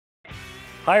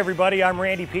Hi everybody, I'm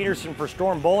Randy Peterson for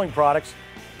Storm Bowling Products.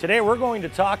 Today we're going to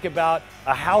talk about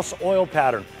a house oil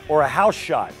pattern or a house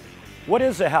shot. What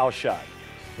is a house shot?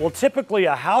 Well, typically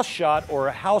a house shot or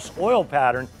a house oil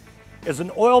pattern is an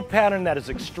oil pattern that is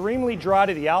extremely dry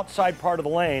to the outside part of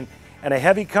the lane and a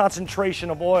heavy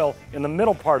concentration of oil in the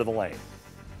middle part of the lane.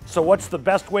 So what's the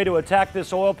best way to attack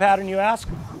this oil pattern, you ask?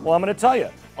 Well, I'm going to tell you.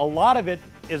 A lot of it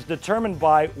is determined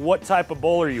by what type of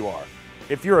bowler you are.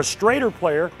 If you're a straighter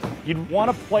player, you'd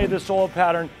want to play this oil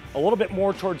pattern a little bit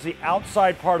more towards the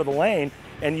outside part of the lane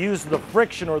and use the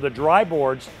friction or the dry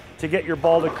boards to get your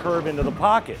ball to curve into the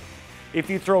pocket. If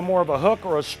you throw more of a hook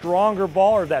or a stronger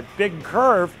ball or that big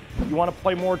curve, you want to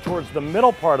play more towards the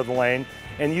middle part of the lane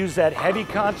and use that heavy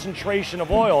concentration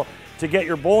of oil to get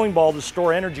your bowling ball to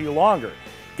store energy longer.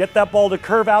 Get that ball to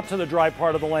curve out to the dry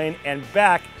part of the lane and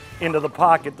back into the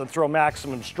pocket to throw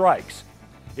maximum strikes.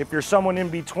 If you're someone in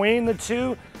between the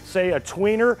two, say a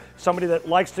tweener, somebody that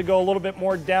likes to go a little bit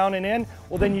more down and in,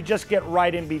 well then you just get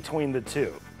right in between the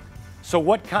two. So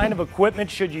what kind of equipment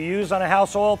should you use on a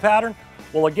house oil pattern?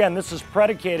 Well, again, this is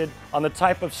predicated on the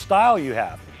type of style you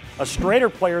have. A straighter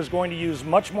player is going to use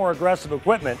much more aggressive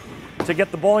equipment to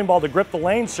get the bowling ball to grip the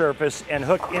lane surface and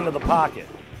hook into the pocket.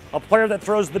 A player that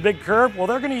throws the big curve, well,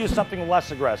 they're going to use something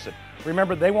less aggressive.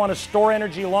 Remember, they want to store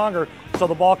energy longer so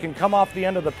the ball can come off the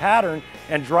end of the pattern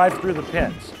and drive through the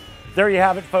pins. There you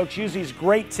have it, folks. Use these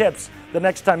great tips the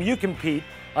next time you compete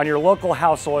on your local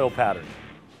house oil pattern.